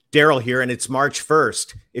Daryl here, and it's March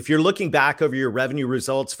 1st. If you're looking back over your revenue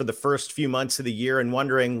results for the first few months of the year and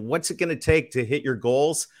wondering what's it going to take to hit your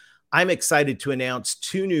goals, I'm excited to announce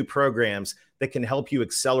 2 new programs that can help you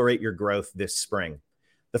accelerate your growth this spring.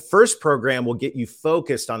 The first program will get you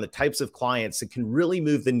focused on the types of clients that can really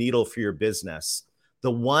move the needle for your business.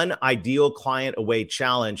 The One Ideal Client Away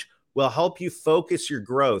Challenge will help you focus your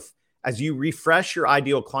growth as you refresh your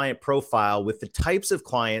ideal client profile with the types of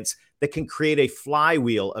clients that can create a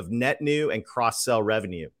flywheel of net new and cross-sell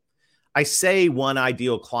revenue. I say one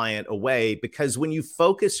ideal client away because when you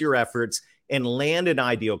focus your efforts and land an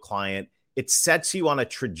ideal client, it sets you on a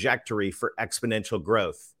trajectory for exponential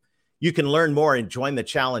growth. You can learn more and join the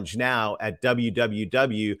challenge now at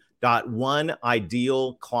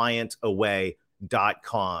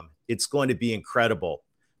www.oneidealclientaway.com. It's going to be incredible.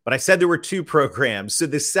 But I said there were 2 programs. So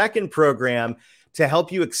the second program to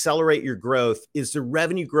help you accelerate your growth is the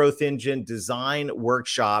Revenue Growth Engine Design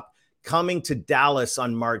Workshop coming to Dallas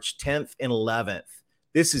on March 10th and 11th.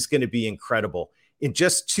 This is going to be incredible. In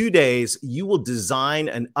just 2 days, you will design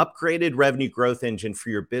an upgraded revenue growth engine for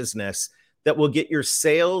your business that will get your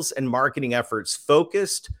sales and marketing efforts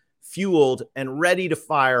focused, fueled, and ready to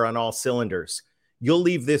fire on all cylinders. You'll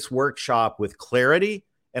leave this workshop with clarity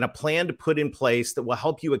and a plan to put in place that will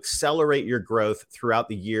help you accelerate your growth throughout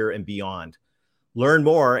the year and beyond. Learn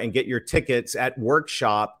more and get your tickets at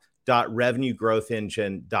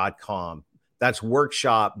workshop.revenuegrowthengine.com. That's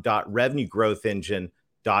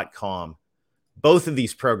workshop.revenuegrowthengine.com. Both of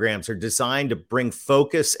these programs are designed to bring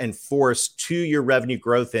focus and force to your revenue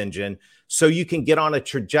growth engine so you can get on a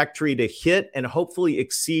trajectory to hit and hopefully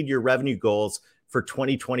exceed your revenue goals for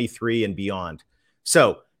 2023 and beyond.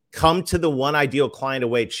 So come to the One Ideal Client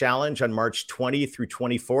Away Challenge on March 20th through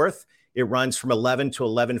 24th. It runs from 11 to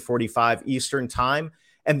 11:45 Eastern Time.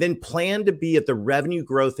 And then plan to be at the Revenue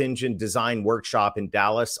Growth Engine Design Workshop in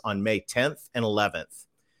Dallas on May 10th and 11th.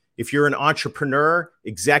 If you're an entrepreneur,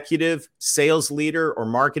 executive, sales leader, or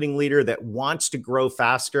marketing leader that wants to grow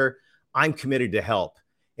faster, I'm committed to help.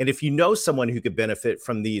 And if you know someone who could benefit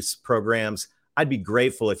from these programs, I'd be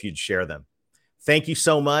grateful if you'd share them. Thank you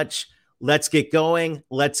so much. Let's get going,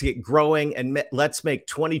 let's get growing, and let's make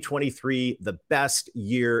 2023 the best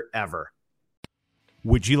year ever.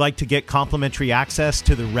 Would you like to get complimentary access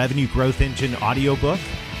to the Revenue Growth Engine audiobook?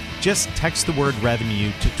 Just text the word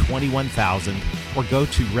revenue to 21,000 or go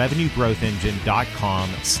to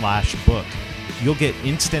revenuegrowthengine.com/book. You'll get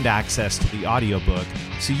instant access to the audiobook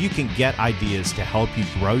so you can get ideas to help you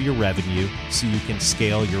grow your revenue so you can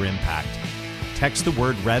scale your impact. Text the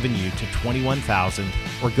word revenue to 21,000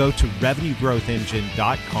 or go to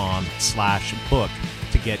revenuegrowthengine.com/book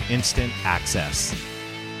to get instant access.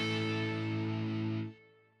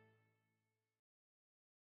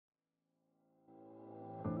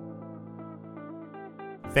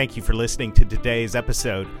 Thank you for listening to today's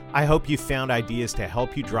episode. I hope you found ideas to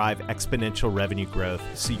help you drive exponential revenue growth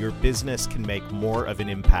so your business can make more of an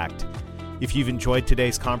impact. If you've enjoyed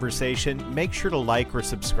today's conversation, make sure to like or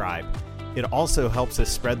subscribe. It also helps us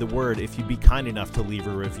spread the word if you'd be kind enough to leave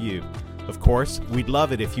a review. Of course, we'd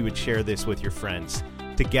love it if you would share this with your friends.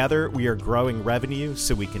 Together, we are growing revenue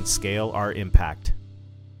so we can scale our impact.